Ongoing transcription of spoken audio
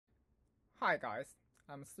Hi guys,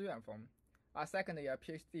 I'm Siyuan Feng, a second-year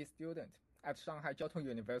PhD student at Shanghai Jiao Tong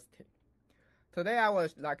University. Today I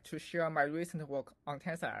would like to share my recent work on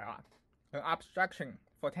TensorIR, an abstraction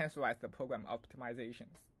for tensorized program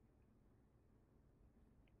optimizations.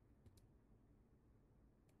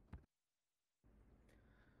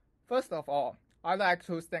 First of all, I'd like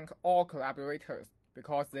to thank all collaborators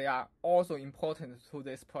because they are also important to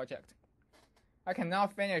this project. I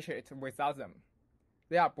cannot finish it without them.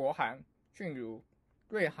 They are Bohan, Junru,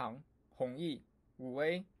 Ruihang, Hongyi, Wu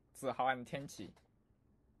Wei, Zihao, and Tianqi.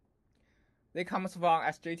 They come from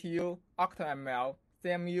SJTU, OctaML,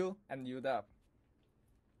 CMU, and UW.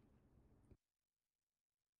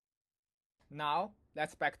 Now,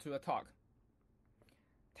 let's back to the talk.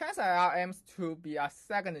 TensorIR aims to be a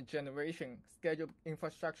second-generation scheduled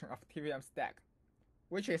infrastructure of TVM stack,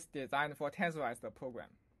 which is designed for tensorized program.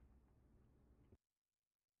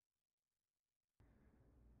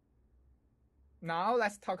 Now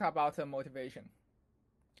let's talk about the motivation.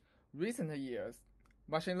 Recent years,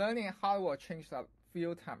 machine learning hardware changed a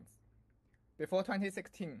few times. Before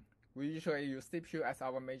 2016, we usually use CPU as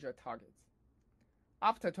our major targets.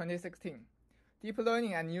 After 2016, deep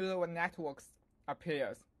learning and neural networks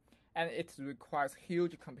appears, and it requires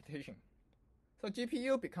huge computation. So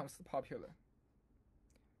GPU becomes popular.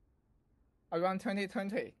 Around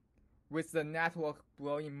 2020, with the network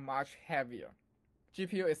growing much heavier,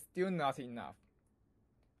 GPU is still not enough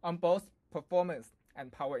on both performance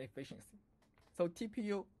and power efficiency. So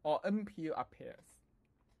TPU or NPU appears.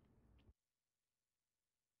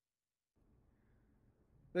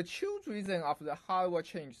 The true reason of the hardware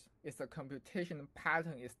change is the computation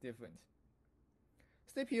pattern is different.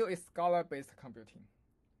 CPU is scholar-based computing,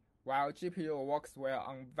 while GPU works well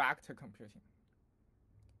on vector computing.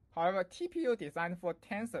 However, TPU designed for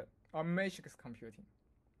tensor or matrix computing.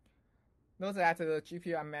 Note that the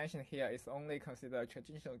GPU I mentioned here is only considered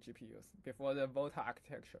traditional GPUs before the Volta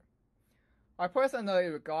architecture. I personally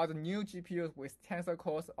regard new GPUs with tensor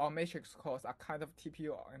cores or matrix cores are kind of TPU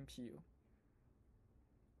or NPU.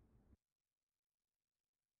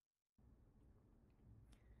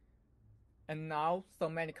 And now, so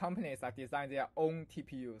many companies are designing their own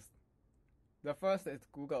TPUs. The first is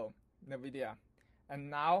Google, NVIDIA, and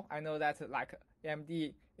now I know that like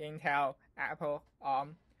AMD, Intel, Apple,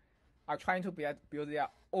 are trying to build their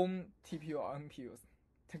own TPU or NPUs,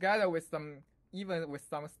 together with even with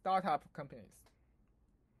some startup companies.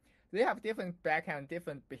 They have different backend,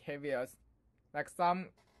 different behaviors. Like some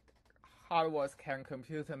hardwares can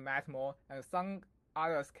compute math more, and some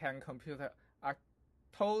others can compute a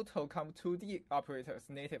total 2D operators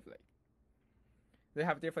natively. They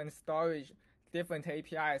have different storage, different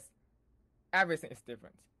APIs. Everything is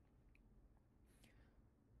different.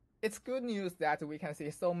 It's good news that we can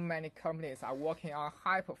see so many companies are working on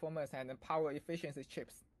high performance and power efficiency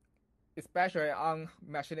chips, especially on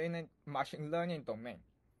machine learning domain.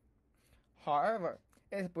 However,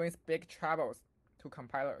 it brings big troubles to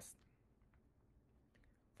compilers.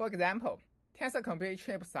 For example, tensor computing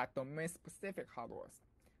chips are domain-specific hardwares,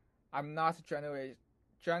 are not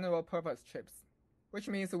general-purpose chips, which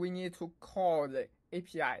means we need to call the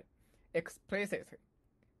API explicitly.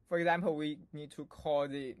 For example, we need to call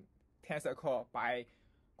the tensor core by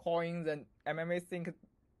calling the MMA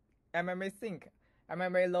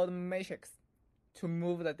load matrix to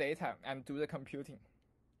move the data and do the computing.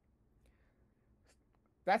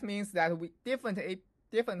 That means that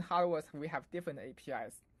different hardwares we have different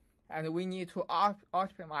APIs, and we need to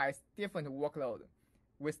optimize different workload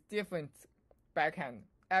with different backend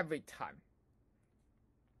every time.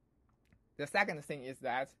 The second thing is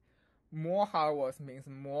that more hardware means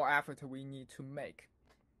more effort we need to make.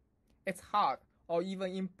 It's hard or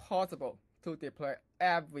even impossible to deploy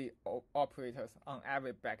every operators on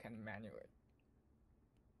every backend manually.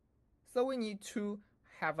 So we need to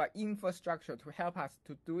have an infrastructure to help us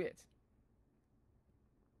to do it.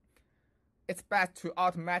 It's best to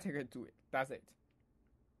automatically do it, does it?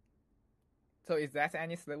 So is that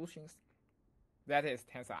any solutions? That is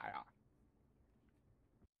TensorIR.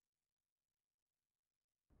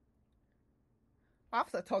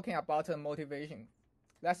 After talking about the motivation,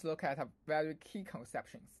 let's look at very key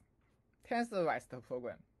conceptions. Tensorized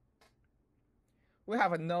program. We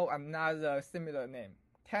have another similar name,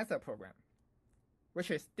 tensor program, which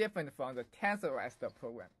is different from the tensorized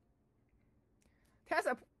program.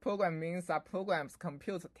 Tensor program means that programs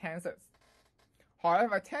compute tensors.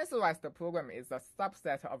 However, tensorized program is a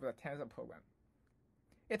subset of the tensor program.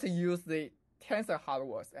 It uses the tensor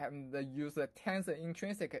hardware and use the tensor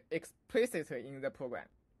intrinsic explicitly in the program.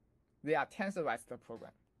 They are tensorized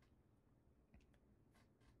program.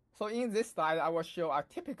 So in this slide, I will show a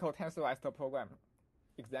typical tensorized program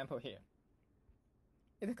example here.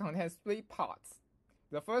 It contains 3 parts.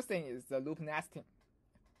 The first thing is the loop nesting,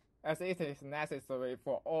 as it is necessary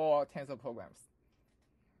for all tensor programs.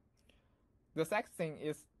 The second thing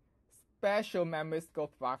is special memory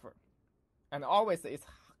scope buffer, and always is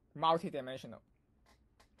multidimensional.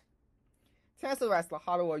 Tensorized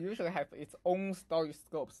hardware usually have its own storage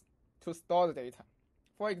scopes to store the data.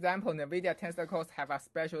 For example, NVIDIA tensor cores have a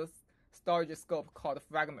special storage scope called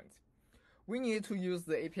fragment. We need to use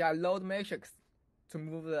the API load matrix to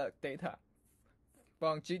move the data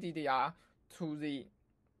from GDDR to the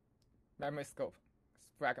memory scope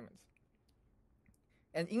fragment.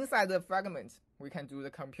 And inside the fragment, we can do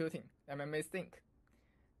the computing and memory sync.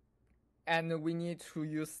 And we need to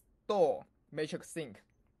use store matrix sync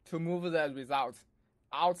to move the result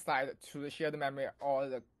outside to the shared memory or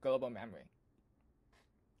the global memory.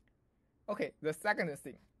 Okay, the second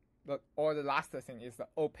thing, or the last thing, is the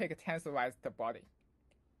opaque tensorized body.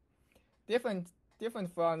 Different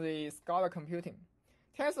from the Scholar computing,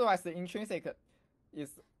 tensorized intrinsic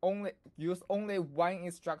is use only one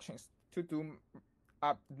instructions to do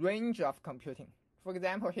a range of computing. For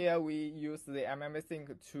example, here we use the memory sync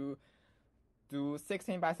to do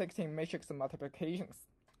 16 by 16 matrix multiplications.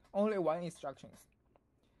 Only one instructions.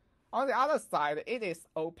 On the other side, it is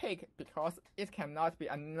opaque because it cannot be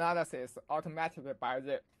analyzed automatically by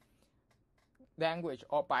the language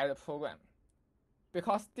or by the program.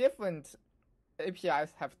 Because different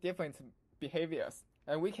APIs have different behaviors,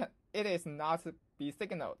 and it is not be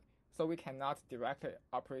signaled, so we cannot directly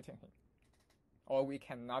operate it, or we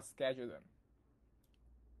cannot schedule them.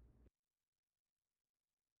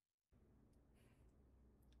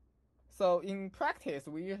 So in practice,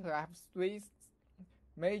 we usually have 3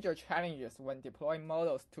 major challenges when deploying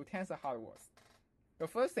models to tensor hardware. The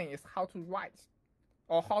first thing is how to write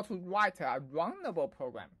a runnable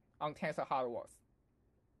program on tensor hardware.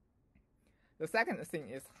 The second thing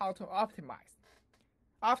is how to optimize.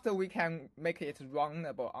 After we can make it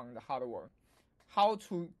runnable on the hardware, how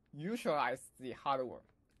to utilize the hardware,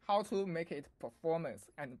 how to make it performance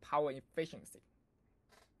and power efficiency.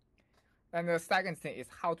 And the second thing is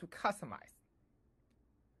how to customize.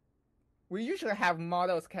 We usually have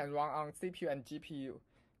models can run on CPU and GPU,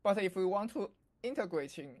 but if we want to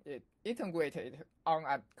integrate it on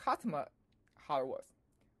a customer hardware,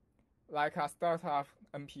 like a startup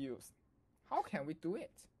NPUs, how can we do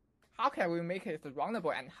it? How can we make it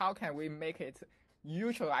runnable, and how can we make it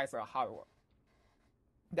utilize the hardware?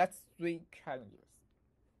 That's 3 challenges.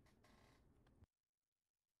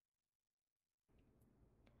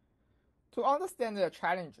 To understand the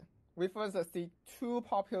challenge, we first see 2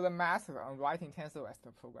 popular methods on writing tensorized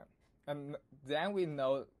program, and then we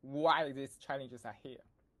know why these challenges are here.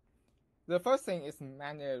 The first thing is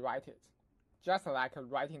manually write it, just like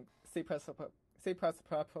writing C++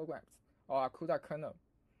 programs or a CUDA kernel,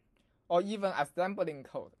 or even assembling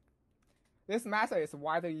code. This method is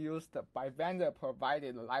widely used by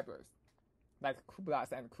vendor-provided libraries, like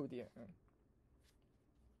cuBLAS and cuDNN.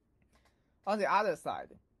 On the other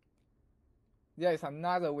side, there is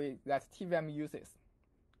another way that TVM uses,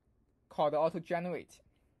 called auto-generate.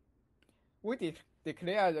 We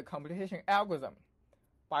declare the computation algorithm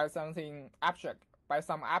by some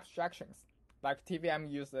abstractions, like TVM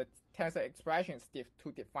uses tensor expressions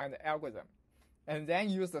to define the algorithm, and then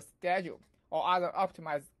use the schedule or other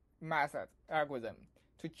optimized method algorithm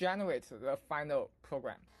to generate the final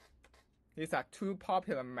program. These are 2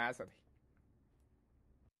 popular methods.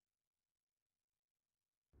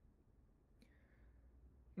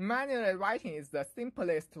 Manually writing is the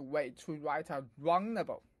simplest way to write a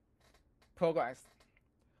runnable program,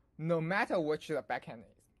 no matter which the backend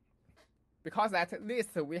is, because at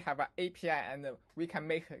least we have an API and we can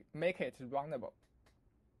make it runnable.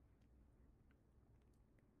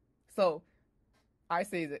 So I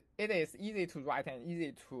say that it is easy to write and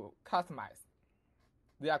easy to customize.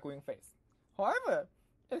 They are green phase. However,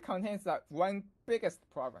 it contains one biggest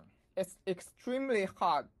problem. It's extremely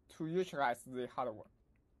hard to utilize the hardware.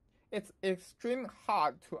 It's extremely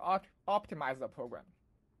hard to optimize the program.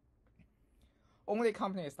 Only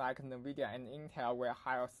companies like NVIDIA and Intel will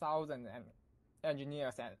hire thousands of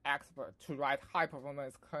engineers and experts to write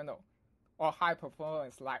high-performance kernel or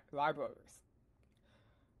high-performance libraries.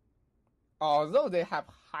 Although they have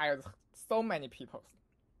hired so many people,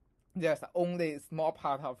 there's only a small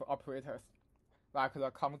part of operators, like the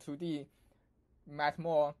Com2D,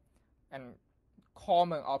 Matmore, and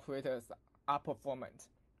common operators are performant.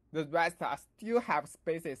 The rest still have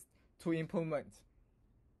spaces to implement.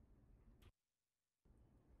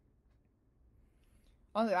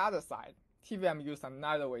 On the other side, TVM uses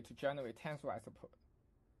another way to generate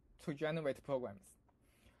programs.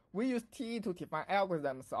 We use TE to define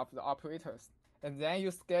algorithms of the operators, and then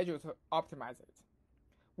use schedule to optimize it.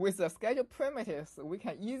 With the schedule primitives, we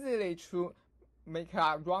can easily make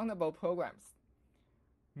runnable programs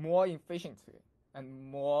more efficiently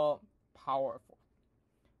and more powerful.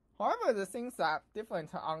 However, the things are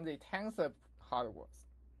different on the tensor hardware,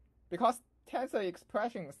 because tensor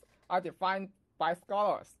expressions are defined by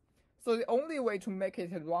scholars. So the only way to make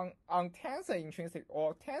it run on tensor intrinsic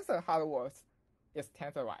or tensor hardware is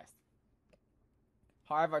Tensorized.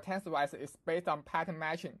 However, Tensorized is based on pattern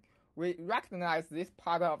matching. We recognize this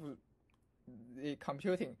part of the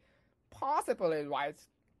computing possibly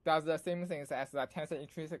does the same things as the tensor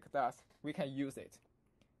intrinsic does. We can use it.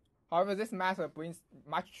 However, this method brings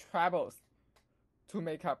much troubles to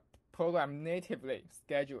make a program natively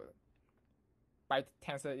scheduled by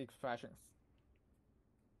tensor expressions.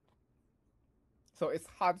 So it's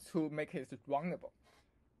hard to make it runnable.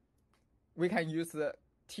 We can use the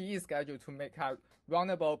TE schedule to make a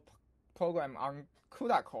runnable program on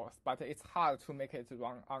CUDA cores, but it's hard to make it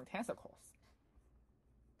run on tensor cores.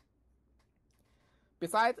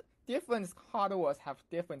 Besides, different hardwares have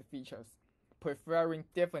different features, preferring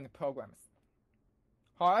different programs.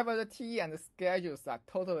 However, the TE and the schedules are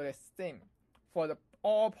totally the same for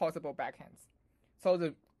all possible backends. So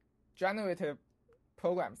the generated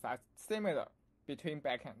programs are similar between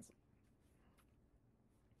backends.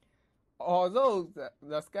 Although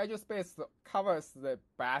the schedule space covers the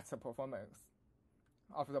best performance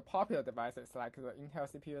of the popular devices like the Intel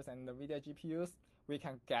CPUs and the NVIDIA GPUs, we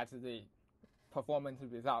can get the performance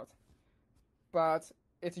result. But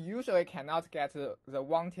it usually cannot get the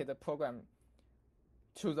wanted program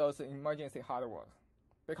to those emergency hardware,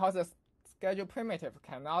 because the schedule primitive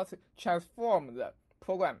cannot transform the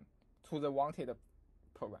program to the wanted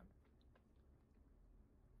program.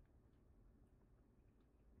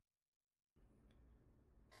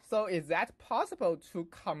 So is that possible to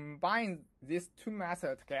combine these two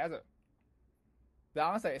methods together? The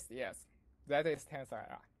answer is yes. That is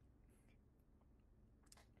TensorIR.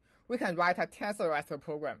 We can write a tensorized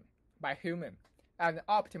program by human and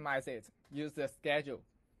optimize it, use the schedule,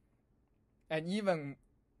 and even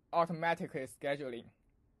automatically scheduling,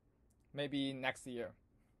 maybe next year.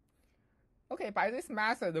 Okay, by this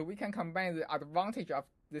method, we can combine the advantage of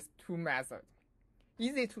these two methods.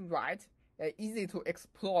 Easy to write and easy to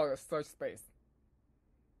explore the search space.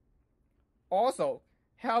 Also,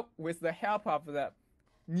 with the help of the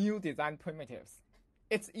new design primitives.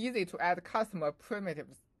 It's easy to add customer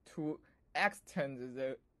primitives to extend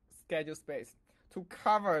the schedule space to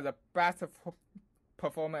cover the best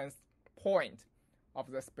performance point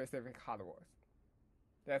of the specific hardware.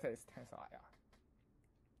 That is TensorIR.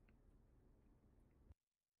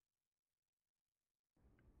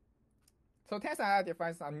 So TensorIR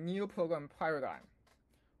defines a new program paradigm.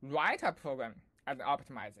 Write a program and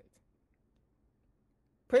optimize it.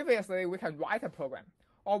 Previously, we can write a program,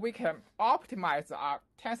 or we can optimize our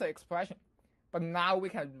tensor expression. But now we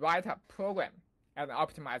can write a program and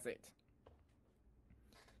optimize it.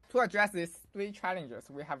 To address these three challenges,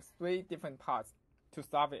 we have three different parts to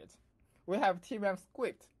solve it. We have TVM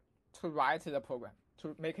script to write the program,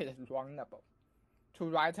 to make it runnable. To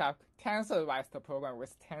write a tensorized program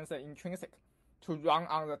with tensor intrinsic to run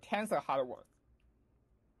on the tensor hardware.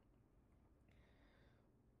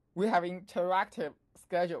 We have interactive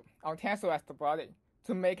schedule on tensorized body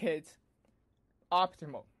to make it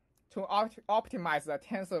optimal, to optimize the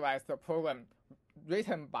tensorized program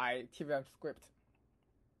written by TVM script.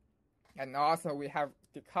 And also we have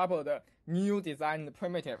decoupled the new design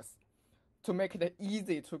primitives to make it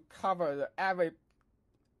easy to cover every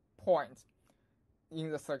point in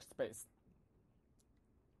the search space.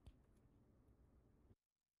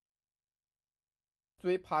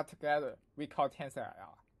 Three parts together, we call TensorIR.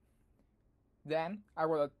 Then I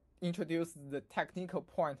will introduce the technical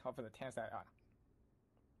point of the TensorIR.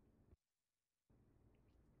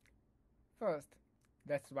 First,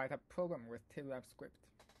 let's write a program with TVM script.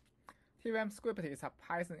 TVM script is a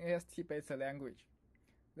Python AST-based language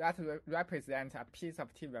that represents a piece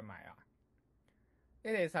of TVMIR.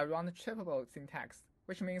 It is a round-trippable syntax,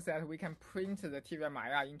 which means that we can print the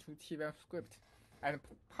TVMIR into TVM script and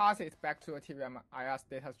pass it back to the TVMIR's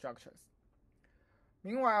data structures.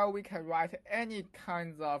 Meanwhile, we can write any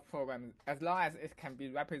kinds of programs as long as it can be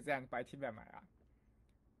represented by TVMIR.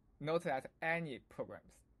 Note that any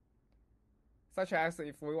programs, such as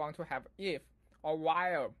if we want to have if or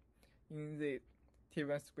while in the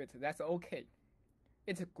TVM script, that's okay.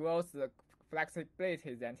 It grows the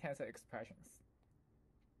flexibility than tensor expressions.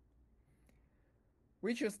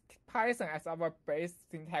 We choose Python as our base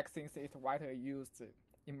syntax since it's widely used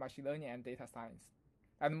in machine learning and data science,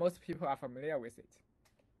 and most people are familiar with it.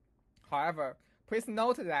 However, please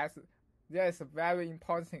note that there is a very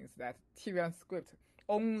important thing that TVM script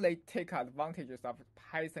only take advantages of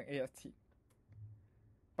Python AST,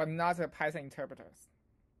 but not the Python interpreters,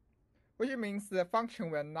 which means the function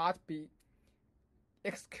will not be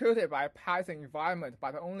executed by Python environment,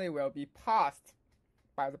 but only will be parsed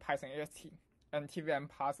by the Python AST and TVM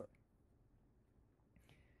parser.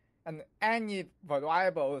 And any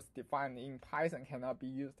variables defined in Python cannot be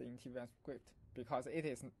used in TVM script because it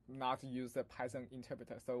is not use the Python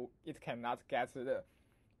interpreter, so it cannot get the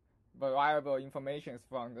variable information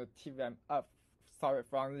from the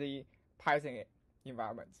from the Python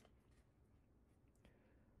environment.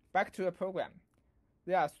 Back to the program.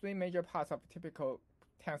 There are three major parts of typical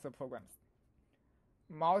tensor programs: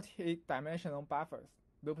 multi-dimensional buffers,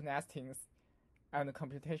 loop nestings, and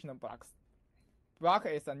computational blocks. Block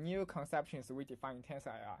is a new conception we define in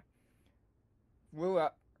TensorIR. We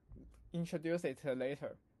will introduce it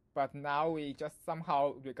later, but now we just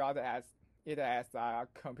somehow regard it as a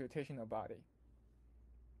computational body.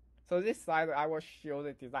 So this slide I will show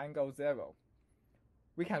the design goal 0.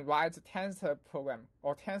 We can write tensor program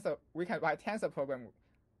we can write tensor program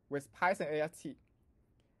with Python AST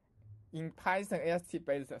in Python AST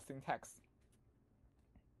based syntax.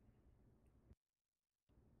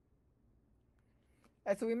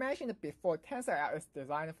 As we mentioned before, TensorIR is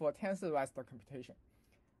designed for tensorized computation,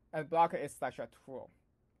 and block is such a tool.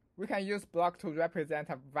 We can use block to represent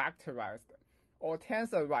a vectorized or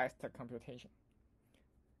tensorized computation.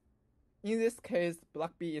 In this case,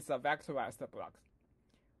 block B is a vectorized block,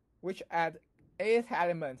 which adds 8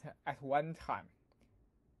 elements at one time,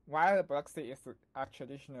 while the block C is a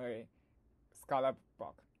traditionally scalar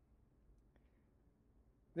block.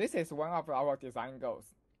 This is one of our design goals.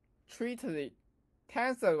 Treat the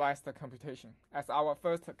tensorized computation as our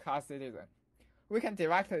first-class citizen. We can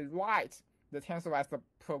directly write the tensorized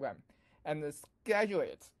program and schedule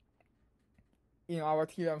it in our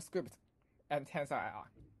TVM script and TensorIR.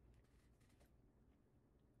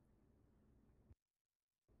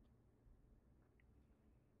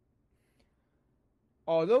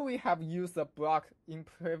 Although we have used the block in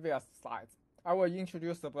previous slides, I will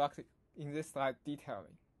introduce the block in this slide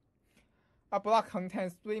detailedly. A block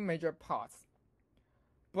contains 3 major parts: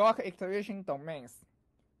 block iteration domains,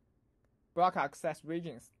 block access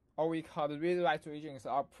regions, or we call the read-write regions,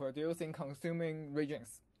 or producing consuming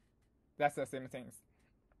regions. That's the same things.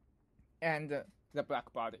 And the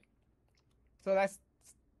block body. So let's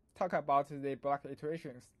talk about the block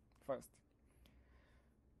iterations first.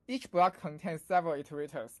 Each block contains several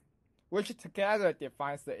iterators, which together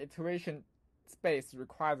defines the iteration space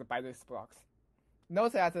required by these blocks.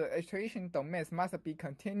 Note that the iteration domains must be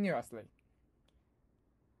continuously.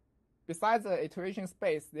 Besides the iteration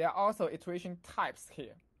space, there are also iteration types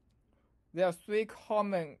here. There are 3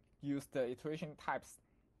 common used iteration types: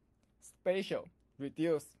 spatial,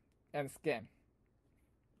 reduce, and scan.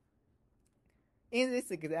 In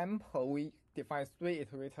this example, we define 3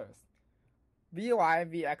 iterators: Vy,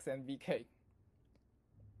 Vx, and Vk.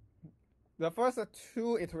 The first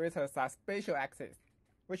 2 iterators are spatial axes,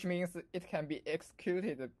 which means it can be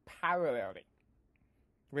executed parallelly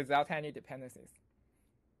without any dependencies.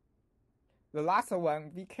 The last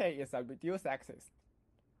one, Vk, is a reduced axis.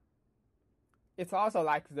 It's also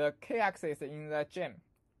like the k-axis in the gem,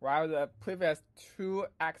 while the previous 2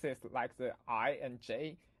 axes, like the I and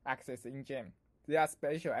j axis in gem, they are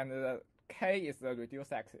spatial, and the k is the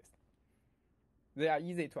reduced axis. They are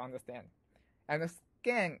easy to understand. And the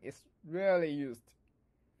scan is rarely used.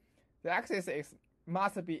 The axis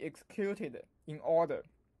must be executed in order.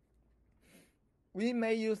 We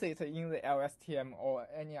may use it in the LSTM or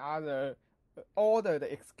any other ordered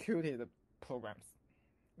executed programs,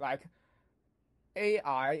 like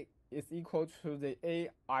AI is equal to the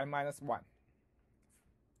AI minus 1.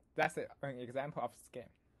 That's an example of scan.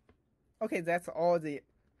 Okay, that's all the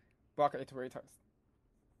block iterators.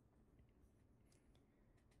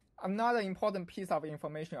 Another important piece of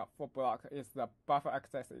information for block is the buffer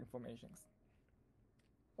access informations,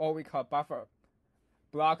 or we call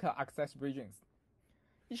block access regions.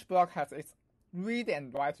 Each block has its read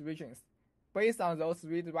and write regions. Based on those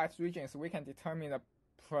read-write regions, we can determine the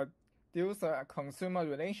producer-consumer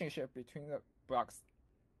relationship between the blocks.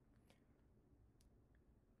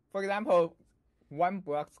 For example, one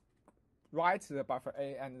block writes the buffer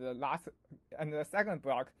A, and the second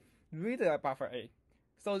block reads the buffer A.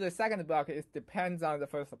 So the second block depends on the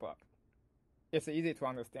first block. It's easy to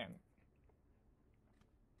understand.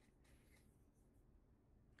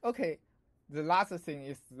 Okay, the last thing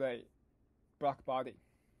is the block body.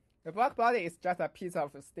 The block body is just a piece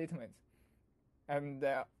of statement and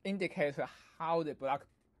indicates how the block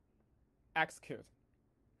execute.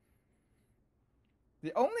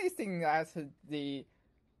 The only thing that the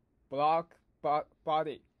block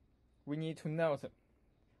body we need to note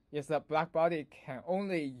is the block body can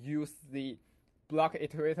only use the block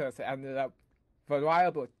iterators and the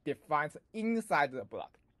variable defined inside the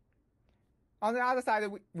block. On the other side,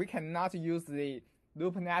 we cannot use the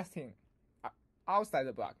loop nesting outside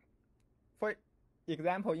the block. For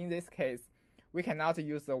example, in this case, we cannot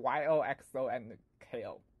use the YO, XO, and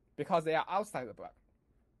KO because they are outside the block.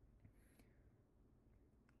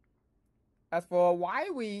 As for why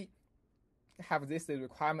we have this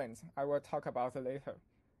requirement, I will talk about it later.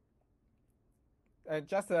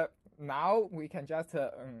 Now we can just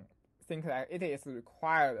think that it is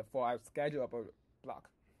required for a schedulable block.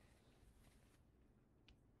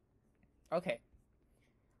 Okay,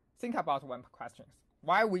 think about one question.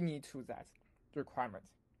 Why we need to that requirement?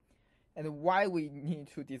 And why we need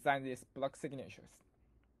to design these block signatures?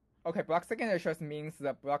 Okay, block signatures means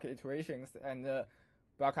the block iterations and the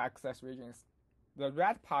block access regions. The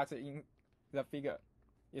red part in the figure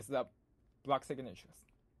is the block signatures.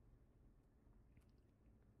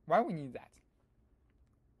 Why we need that?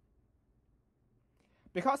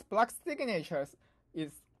 Because block signatures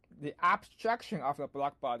is the abstraction of the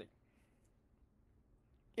block body.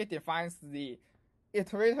 It defines the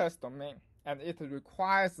iterators domain and it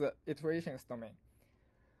requires the iterations domain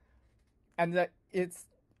and its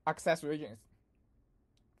access regions.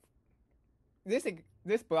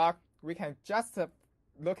 This block, we can just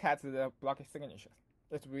look at the block signatures.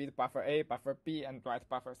 It reads buffer A, buffer B, and write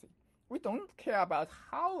buffer C. We don't care about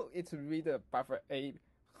how it reads buffer A,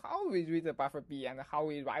 how we read the buffer B, and how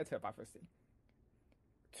we write the buffer C.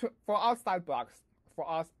 For outside blocks, for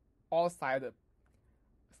us outside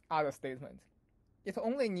other statement, it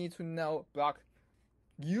only needs to know block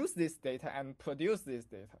use this data and produce this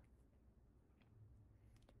data.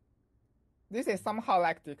 This is somehow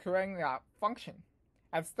like declaring a function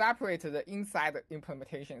and separate the inside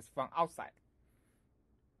implementations from outside.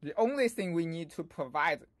 The only thing we need to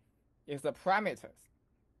provide is the parameters,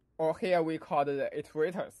 or here we call the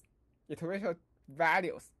iterators, iterator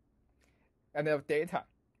values, and the data.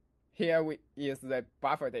 Here is the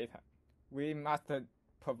buffer data. We must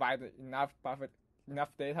provide enough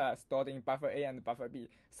data stored in buffer A and buffer B,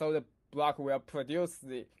 so the block will produce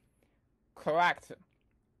the correct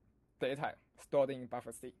data stored in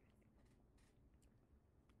buffer C.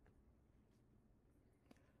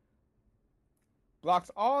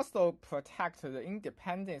 Blocks also protect the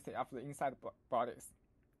independence of the inside bodies.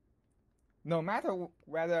 No matter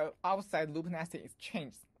whether outside loop nesting is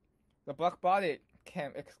changed, the block body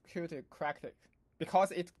can execute it correctly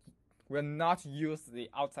because it will not use the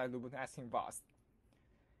outside loop nesting bus.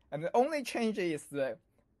 And the only change is the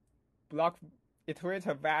block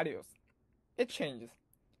iterator values. It changes,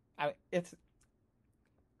 and it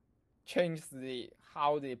changes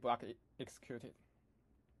how the block is executed.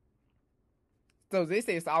 So this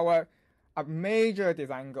is a major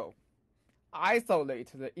design goal.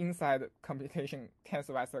 Isolate the inside computation,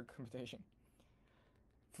 tensorized computation,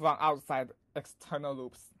 from outside external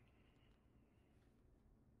loops.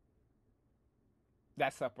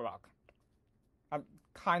 That's a block. A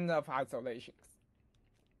kind of isolations.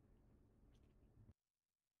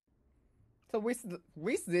 So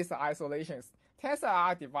with these isolations,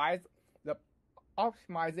 TensorIR divides the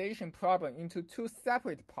optimization problem into two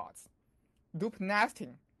separate parts: loop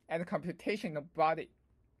nesting and computational body,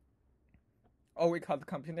 or we call it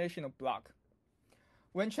computational block.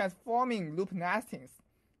 When transforming loop nestings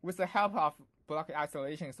with the help of block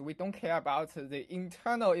isolations, we don't care about the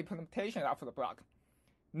internal implementation of the block.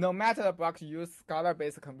 No matter the block use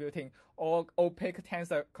scalar-based computing or opaque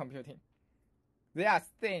tensor computing, they are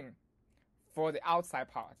same for the outside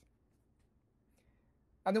part.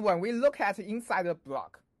 And when we look at inside the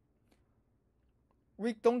block,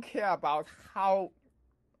 we don't care about how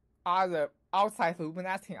other outside loop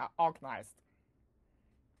nesting are organized.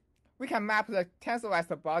 We can map the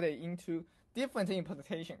tensorized body into different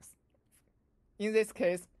implementations. In this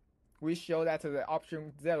case, we show that the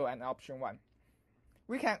option 0 and option 1.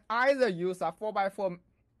 We can either use a 4x4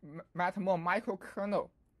 MATMO microkernel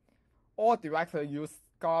or directly use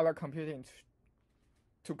Scala computing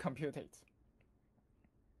to compute it.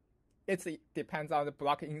 It depends on the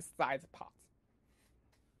block inside part.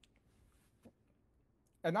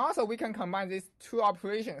 And also we can combine these two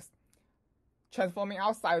operations, transforming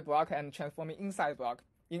outside block and transforming inside block,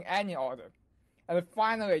 in any order, and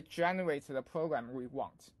finally generate the program we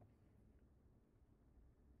want.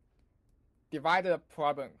 divide the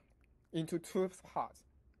problem into two parts,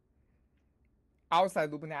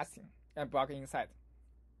 outside loop nesting and block inside.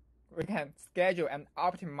 We can schedule and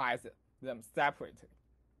optimize them separately.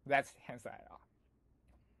 That's TensorIR.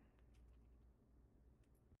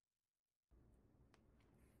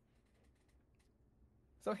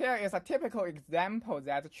 So here is a typical example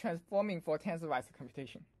that's transforming for tensorized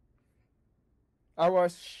computation. I will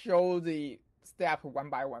show the step one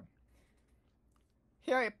by one.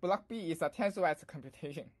 Here, block B is a tensorized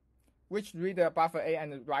computation, which read buffer A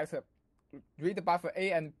and read buffer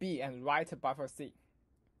A and B and write buffer C.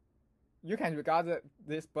 You can regard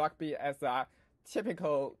this block B as a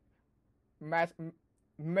typical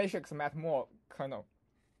matrix matmore kernel.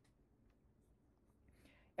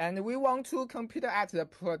 And we want to compute at the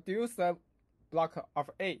producer block of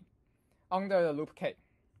A under the loop K.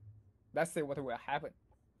 Let's see what will happen.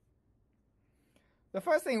 The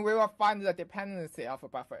first thing, we will find the dependency of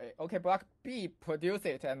buffer A. Okay, block B produce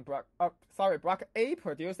it and block A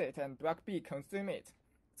produce it and block B consume it.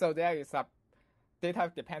 So there is a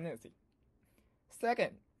data dependency.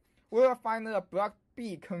 Second, we will find the block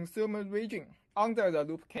B consume region under the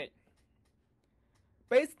loop K.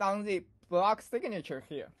 Based on the block signature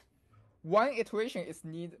here, one iteration is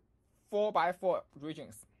need 4x4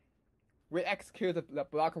 regions. We execute the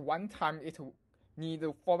block one time, it need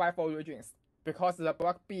 4x4 regions because the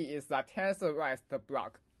block B is a tensorized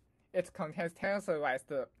block. It contains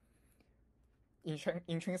tensorized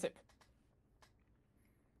intrinsic.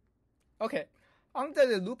 Okay, under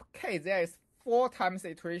the loop K, there is 4 times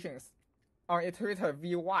iterations on iterator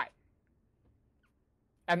Vy,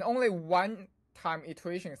 and only 1 time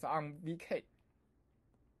iterations on Vk.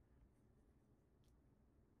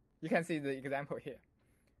 You can see the example here.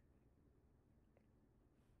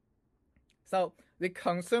 So the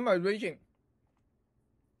consumer region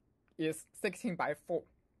is 16 by 4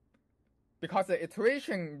 because the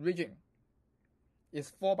iteration region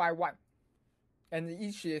is 4 by 1, and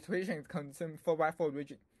each iteration consumes 4 by 4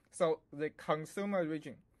 region. So the consumer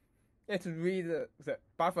region, it reads the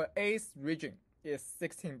buffer A's region is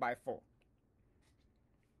 16 by 4.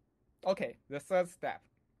 Okay, the third step.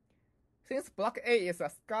 Since block A is a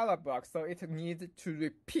scalar block, so it needs to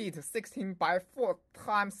repeat 16 by 4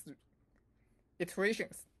 times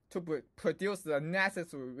iterations to produce the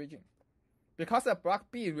necessary region. Because the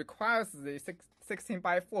block B requires the 16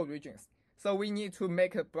 by 4 regions, so we need to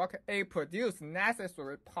make block A produce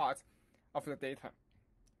necessary part of the data.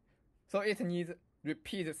 So it needs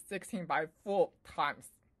repeat 16 by 4 times.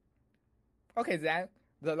 Okay, then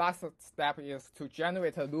the last step is to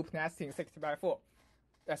generate a loop nesting 16 by 4.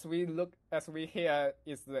 As we hear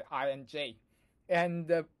is the I and J,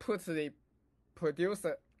 and put the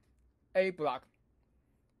producer A block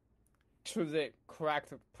to the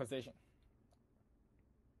correct position.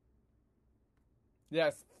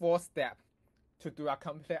 There's 4 steps to do a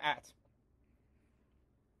complete act.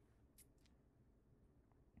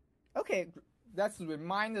 Okay, let's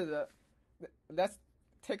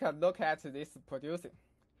take a look at this producing.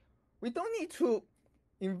 We don't need to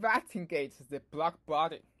investigate the block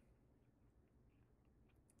body.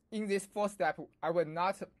 In this 4th step, I will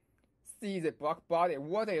not see the block body,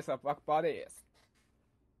 what is a block body is.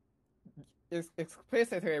 It's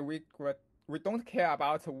explicitly, we don't care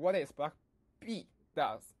about what is block B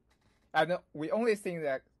does. And we only think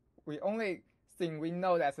we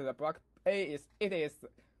know that the block A is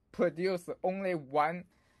produce only one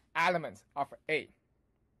element of A.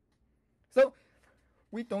 So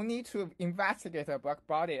we don't need to investigate the block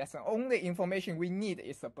body, as the only information we need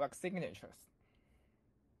is the block signatures.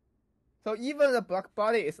 So even the block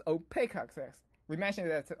body is opaque access. We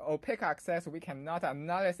mentioned that opaque access, we cannot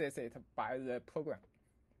analyze it by the program.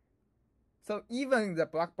 So even the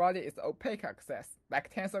block body is opaque access,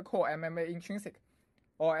 like tensor core MMA intrinsic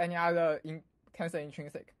or any other tensor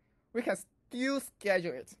intrinsic. We can still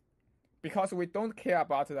schedule it because we don't care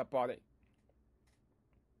about the body.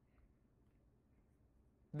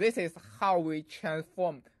 This is how we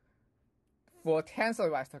transform for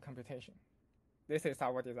tensorized computation. This is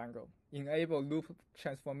our design goal. Enable loop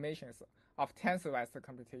transformations of tensorized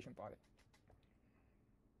computation body.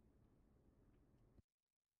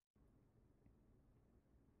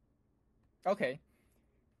 Okay.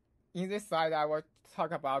 In this slide, I will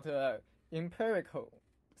talk about empirical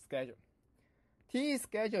schedule. TE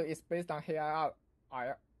schedule is based on halide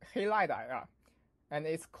IR, and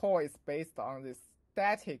its core is based on the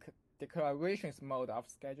static declarations mode of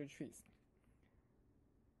schedule trees.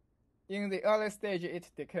 In the early stage, it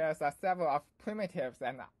declares a several of primitives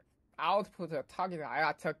and output target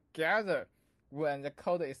IR together when the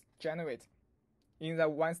code is generated. In the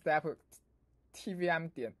one-step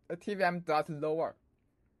TVM dot lower.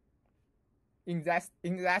 In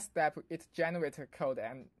that step, it generates code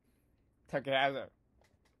and together.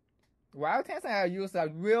 While TensorIR uses a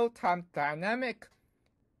real-time dynamic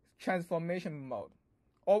transformation mode,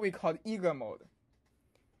 or we call eager mode.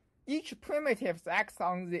 Each primitive acts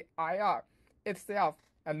on the IR itself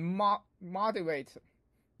and moderates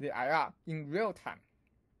the IR in real time.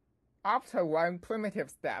 After one primitive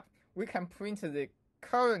step, we can print the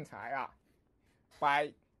current IR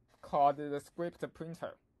by called the script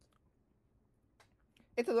printer.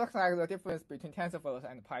 It looks like the difference between TensorFlow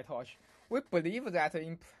and PyTorch. We believe that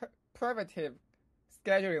imperative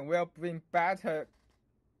scheduling will bring better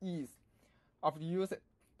ease of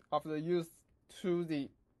the use to the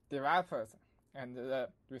developers and the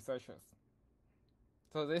researchers.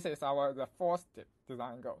 So this is the fourth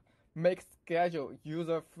design goal. Make schedule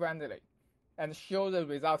user-friendly and show the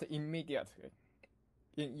result immediately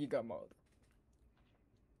in eager mode.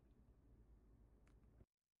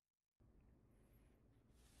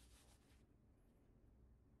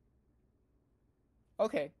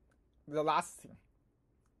 Okay, the last thing.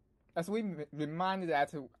 As we remind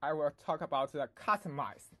that I will talk about the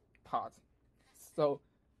customized part. So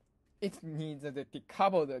it needs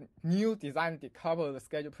the new design decoupled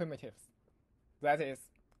schedule primitives. That is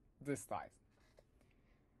this slide.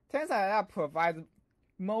 TensorIR provides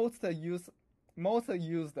most used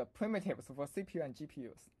primitives for CPU and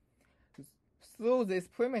GPUs. Through these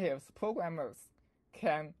primitives, programmers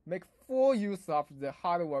can make full use of the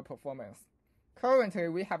hardware performance. Currently,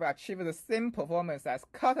 we have achieved the same performance as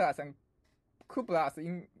cutlets and cupolas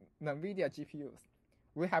in NVIDIA GPUs.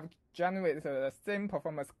 We have generated the same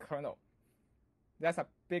performance kernel. That's a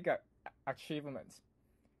big achievement.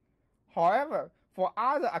 However, for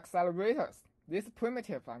other accelerators, these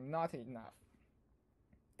primitives are not enough.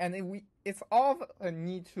 And it's often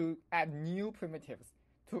need to add new primitives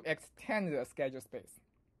to extend the schedule space.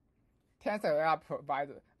 TensorIR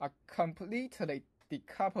provides a completely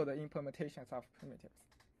decoupled implementations of primitives,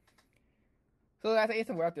 so that it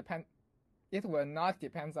will not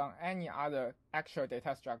depend on any other actual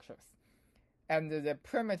data structures, and the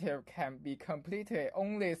primitive can be completed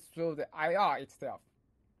only through the IR itself.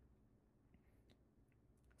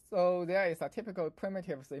 So there is a typical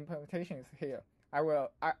primitives implementations here.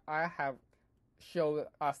 I have showed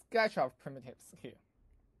a sketch of primitives here.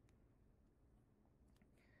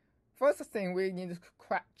 First thing, we need to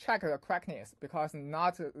check the correctness, because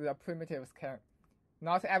not every primitive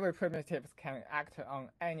can act on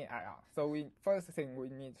any IR. So first thing we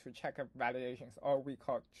need to check validations, or we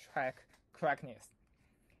call check correctness.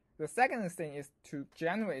 The second thing is to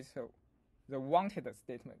generate the wanted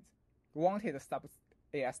statement, wanted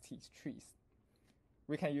sub-AST trees.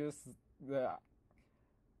 We can use the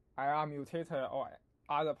IR mutator or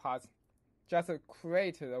other parts just to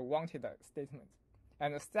create the wanted statement.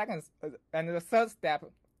 And the third step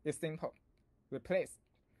is simple: replace.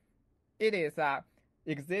 It is an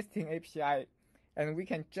existing API, and we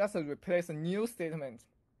can just replace a new statement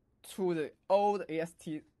to the old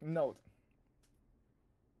AST node.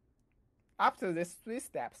 After these three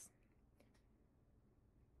steps,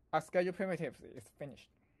 our schedule primitive is finished.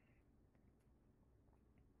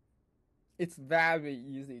 It's very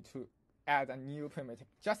easy to add a new primitive,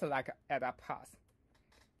 just like add a path.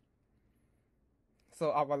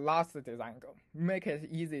 So our last design goal: make it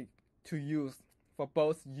easy to use for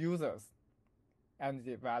both users and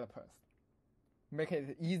developers. Make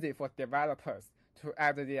it easy for developers to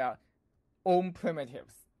add their own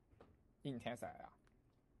primitives in TensorIR.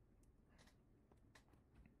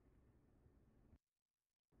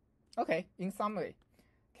 Okay, in summary,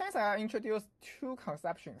 TensorIR introduced two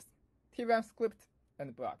conceptions: TVM script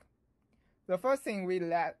and block. The first thing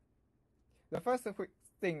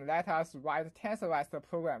let us write tensorized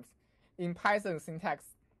programs in Python syntax,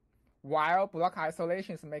 while block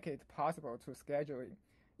isolations make it possible to schedule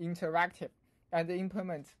interactive and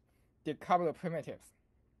implement decoupled primitives.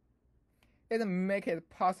 It makes it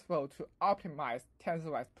possible to optimize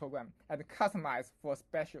tensorized program and customize for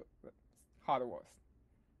special hardware.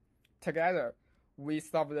 Together, we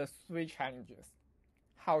solve the three challenges: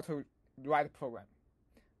 how to write a program,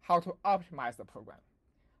 how to optimize the program,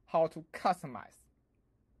 how to customize.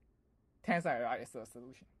 TensorIR is a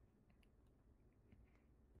solution.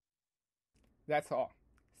 That's all.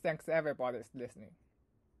 Thanks everybody listening.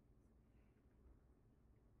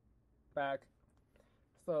 Back.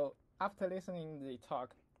 So after listening to the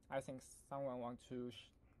talk, I think someone wants to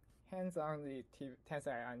hands-on the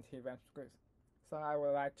TensorIR and TVM scripts. So I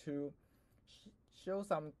would like to show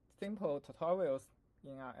some simple tutorials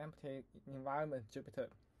in our empty environment Jupyter.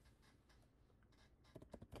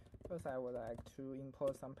 First, I would like to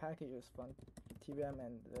import some packages from TVM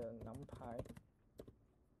and NumPy.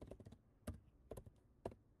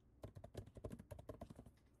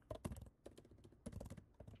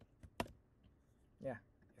 Yeah,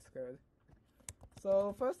 it's good.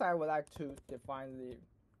 So first, I would like to define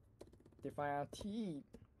a TE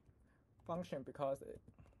function because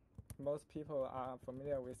most people are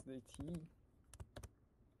familiar with the TE.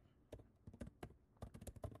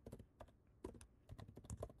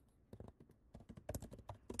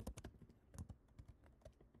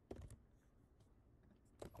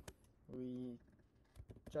 We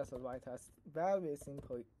just write a very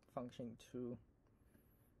simple function to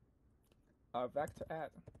a vector add.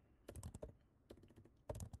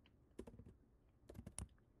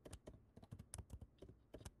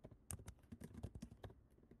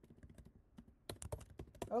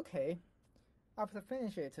 Okay, after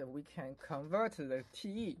finish it, we can convert the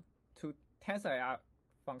TE to TensorIR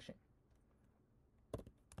function.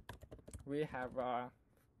 We have a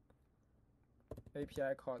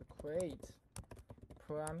API called create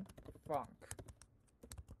prime Feng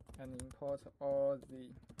and import all the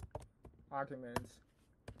arguments.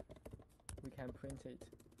 We can print it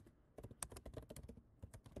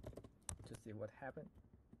to see what happened.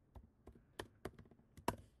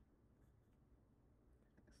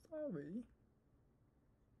 Sorry.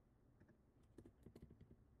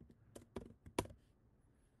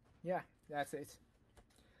 Yeah, that's it.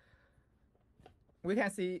 We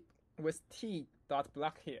can see with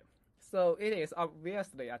t.block here. So it is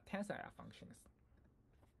obviously a TensorIR function.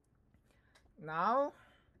 Now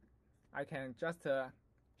I can just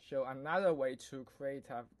show another way to create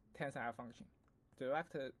a TensorIR function,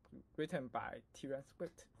 directly written by TVM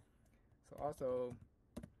script. So also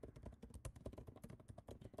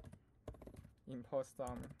import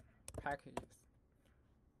some packages.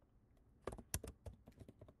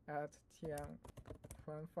 Add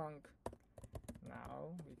TVMCon. Now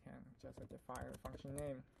we can just define a function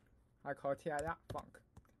name. I call TIR Feng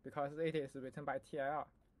because it is written by TIR.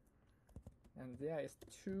 And there is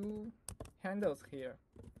two handles here.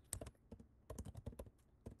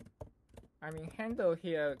 I mean handle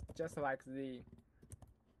here just like the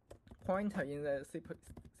pointer in the C++.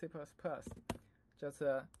 Just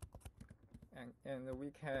and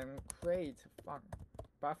we can create Feng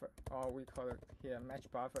buffer, or we call it here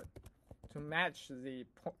match buffer, to match the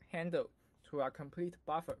handle to a complete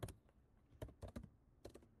buffer.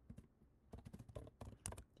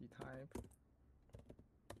 D-type.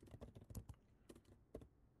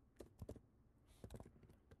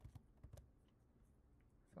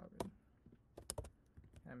 Sorry.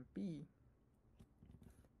 And B.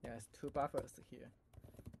 Yes, two buffers here.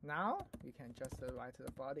 Now we can just write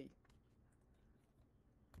the body.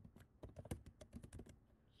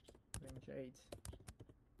 Range 8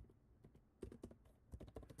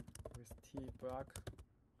 with T block.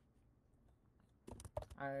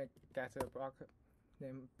 I get a block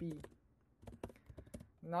named B.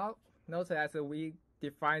 Now note that we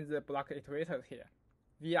define the block iterators here.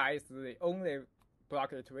 Vi is the only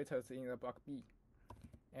block iterators in the block B,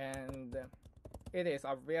 and it is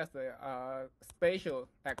obviously a spatial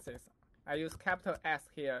axis. I use capital S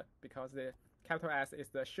here because the capital S is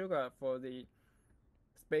the sugar for the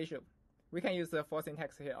spatial. We can use the for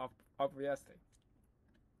syntax here, obviously.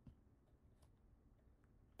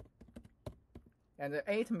 And the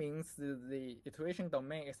 8 means the iteration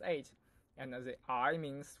domain is 8, and the I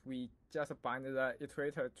means we just bind the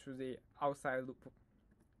iterator to the outside loop.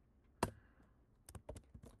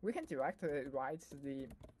 We can directly write the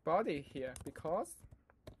body here because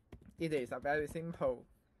it is a very simple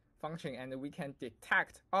function, and we can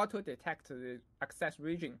auto-detect the access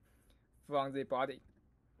region from the body,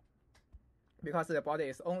 because the body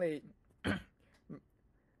is only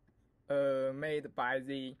made by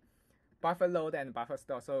the buffer load and buffer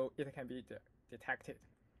store, so it can be detected.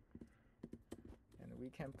 And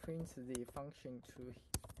we can print the function to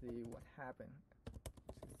see what happened,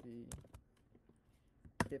 to see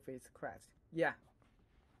if it's correct. Yeah,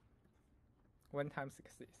 1 time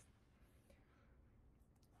succeeds.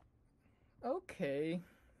 Okay,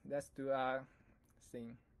 let's do a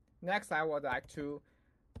thing. Next, I would like to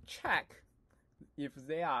check if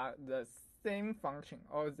they are the same function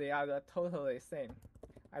or they are the totally same.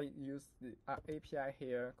 I use the API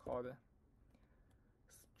here called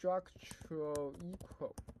structural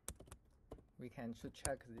equal. We can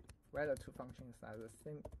check whether two functions are the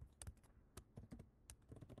same.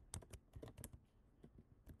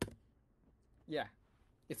 Yeah,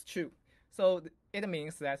 it's true. So it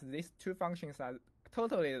means that these two functions are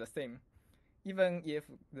totally the same, even if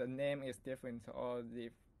the name is different or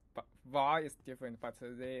the but var is different, but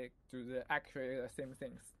they do actually the same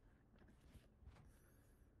things.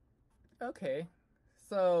 Okay,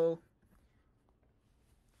 so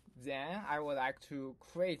then I would like to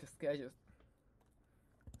create schedules.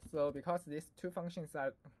 So because these two functions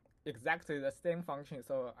are exactly the same function,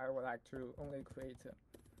 so I would like to only create a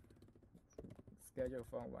schedule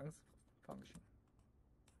from one function.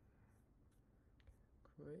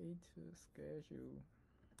 Create a schedule.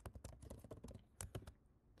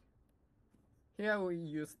 Here we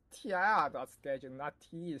use TIR.schedule, not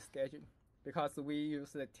TE schedule, because we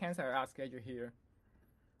use the TensorIR schedule here.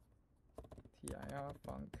 TIR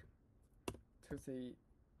func to see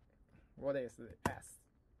what is the S.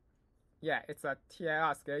 Yeah, it's a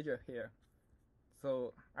TIR schedule here.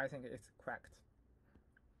 So I think it's correct.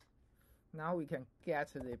 Now we can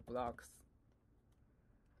get the blocks.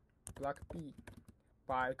 Block B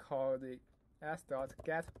by call the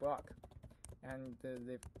s.getBlock, and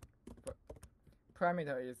the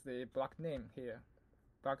parameter is the block name here,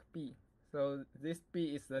 block B. So this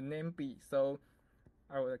B is the name B, so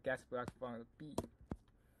I will get block from B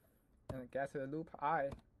and get the loop I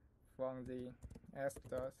from the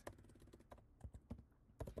s.get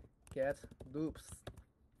loops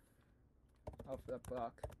of the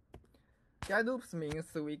block. Get loops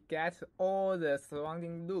means we get all the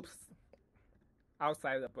surrounding loops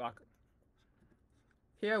outside the block.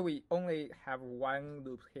 Here we only have one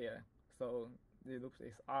loop here, so the loop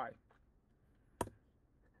is I.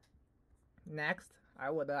 Next, I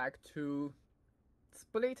would like to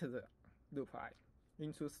split the loop I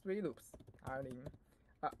into three loops: I0,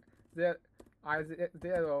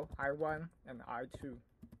 I1, and I2.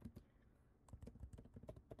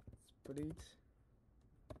 Split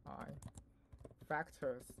I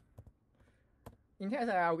factors. In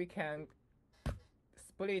TensorIR, we can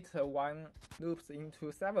split one loops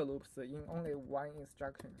into several loops in only one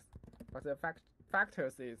instructions. But the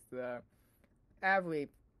factors is the every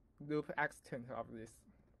loop extent of this.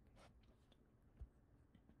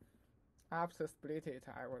 After split it,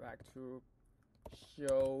 I would like to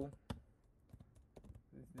show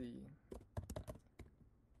the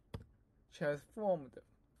transformed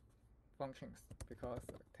functions, because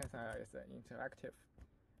TensorIR is an interactive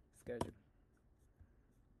schedule.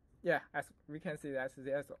 Yeah, as we can see that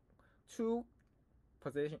there's two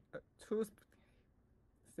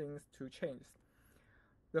things to change.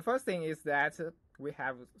 The first thing is that we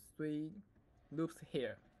have three loops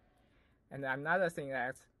here, and another thing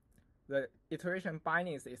that the iteration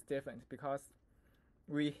bindings is different, because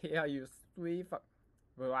we here use three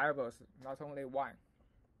variables, not only one.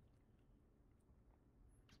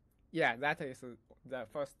 Yeah, that is the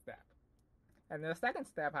first step. And the second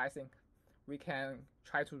step, I think we can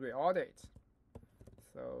try to reorder it.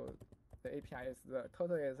 So the API is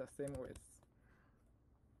totally the same with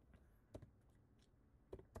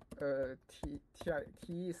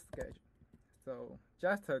T schedule. So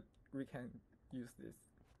just we can use this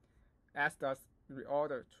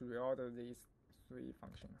s.reorder to reorder these three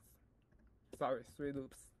functions. Sorry, three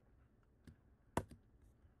loops.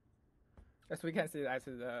 As we can see that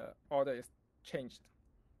the order is changed.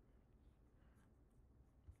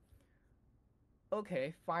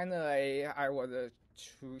 Okay, finally I want to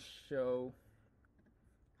show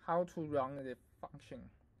how to run the function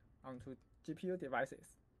onto GPU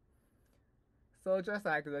devices. So just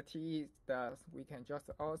like the TE does, we can just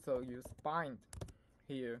also use bind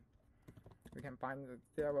here. We can bind the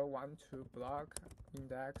 0, 1, 2 block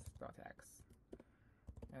index.x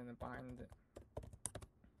and bind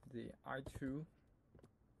the I2 to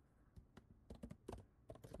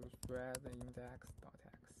thread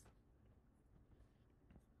index.x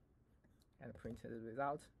and print the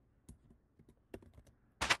result.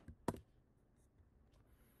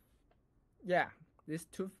 Yeah, these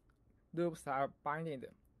two loops are binding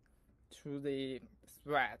to the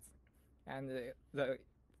threads, and the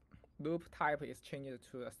loop type is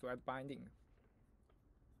changed to a thread binding.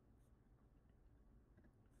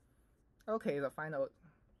 Okay, the final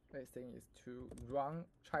thing is to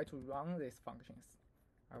try to run these functions.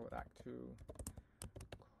 I would like to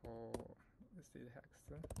call the syntax.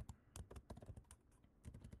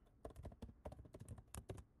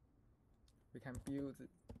 We can build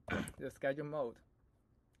the schedule mode.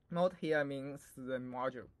 Mode here means the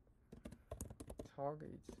module.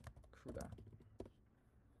 Target CUDA.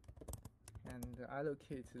 And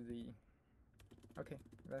allocate the. Okay,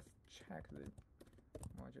 let's check the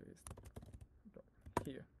module is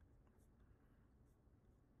here.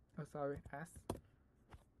 Oh, sorry, S.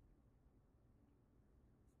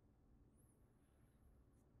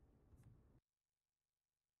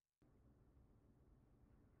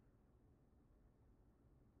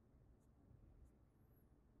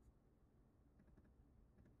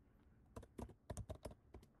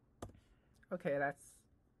 Okay, let's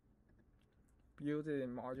build the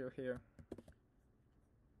module here.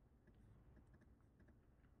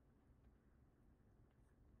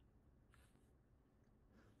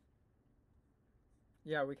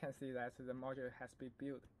 Yeah, we can see that the module has been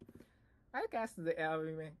built. I guess the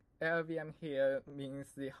LVM here means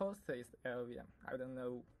the host is LVM. I don't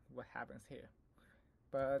know what happens here,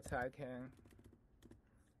 but I can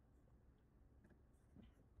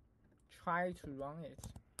try to run it.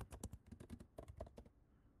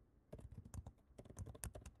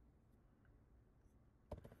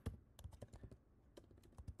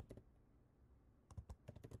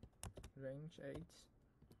 Range 8.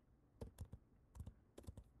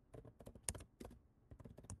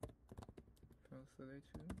 From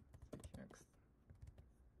 32, CTX.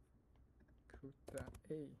 CUDA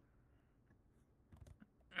A.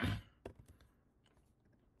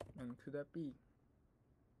 And CUDA B.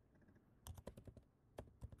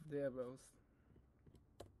 Labels.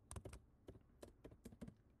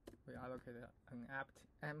 We allocate an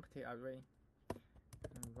empty array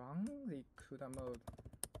and run the CUDA mode.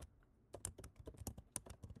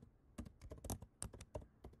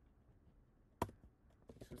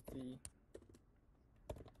 To see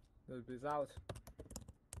the result.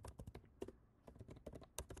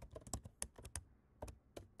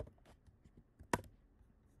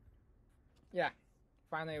 Yeah,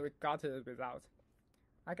 finally we got the result.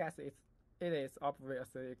 I guess it is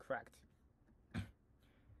obviously correct.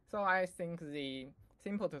 So I think the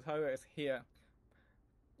simple tutorial is here.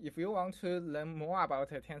 If you want to learn more about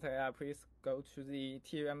TensorIR, please go to the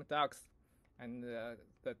TVM docs, and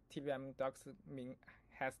the TVM docs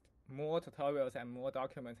has more tutorials and more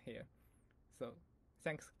documents here. So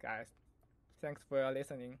thanks, guys. Thanks for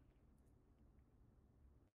listening.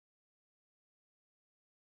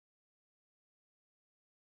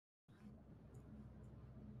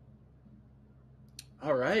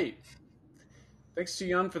 All right. Thanks,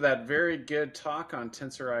 Siyuan, for that very good talk on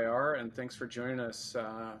TensorIR, and thanks for joining us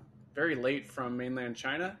very late from mainland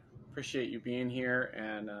China. Appreciate you being here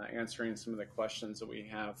and answering some of the questions that we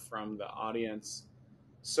have from the audience.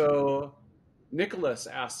 So, Nicholas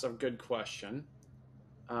asks a good question.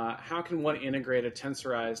 How can one integrate a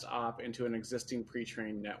tensorized op into an existing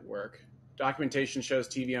pre-trained network? Documentation shows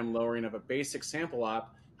TVM lowering of a basic sample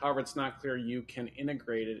op. However, it's not clear you can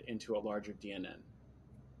integrate it into a larger DNN.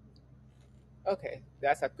 Okay,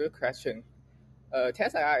 that's a good question.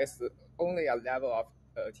 TensorIR is only a level of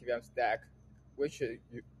TVM stack, which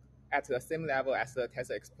at the same level as the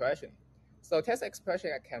tensor expression. So tensor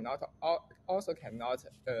expression also cannot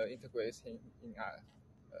integrate in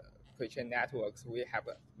pre-trained networks. We have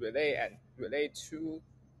a relay and relay to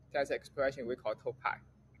tensor expression we call topi,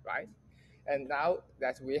 right? And now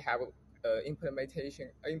that we have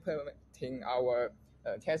implementing our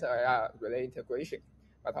TensorIR relay integration,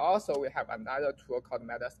 but also we have another tool called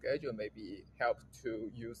MetaSchedule, maybe help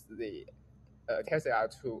to use the TensorIR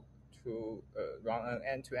to run an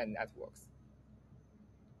end-to-end networks.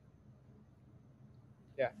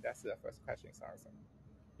 Yeah, that's the first question. Sorry.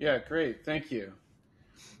 Yeah, great. Thank you.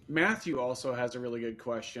 Matthew also has a really good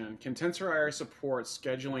question. Can TensorIR support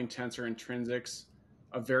scheduling tensor intrinsics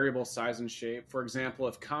of variable size and shape? For example,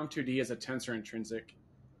 if com2d is a tensor intrinsic,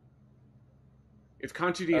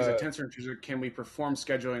 can we perform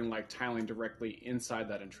scheduling like tiling directly inside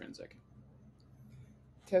that intrinsic?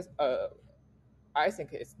 I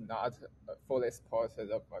think it's not fully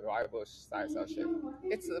supported of variable size or shape.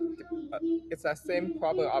 It's the same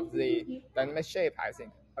problem of the dynamic shape. I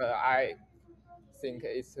think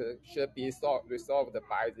it should be resolved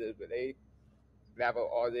by the relay level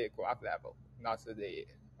or the graph level, not the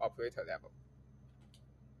operator level.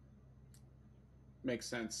 Makes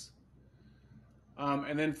sense.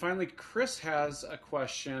 And then finally, Chris has a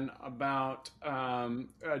question about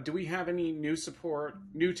do we have any new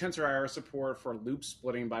TensorIR support for loop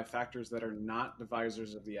splitting by factors that are not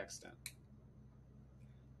divisors of the extent?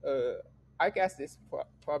 I guess this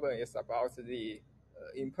problem is about the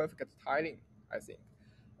imperfect tiling, I think.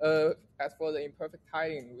 As for the imperfect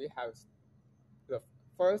tiling, we have the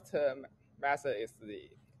first method is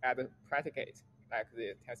the add predicate, like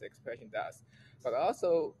the tensor expression does. But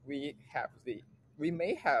also we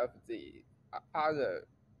may have the other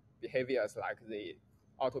behaviors like the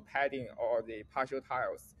auto padding or the partial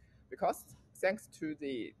tiles, because thanks to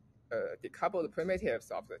the decoupled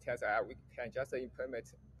primitives of the TensorIR, we can just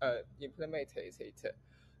implement it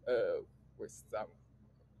with some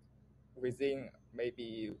within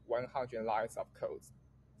maybe 100 lines of code.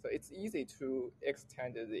 So it's easy to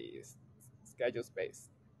extend the schedule space.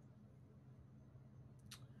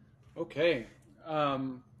 Okay.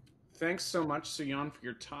 Thanks so much, Siyuan, for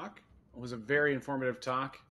your talk. It was a very informative talk.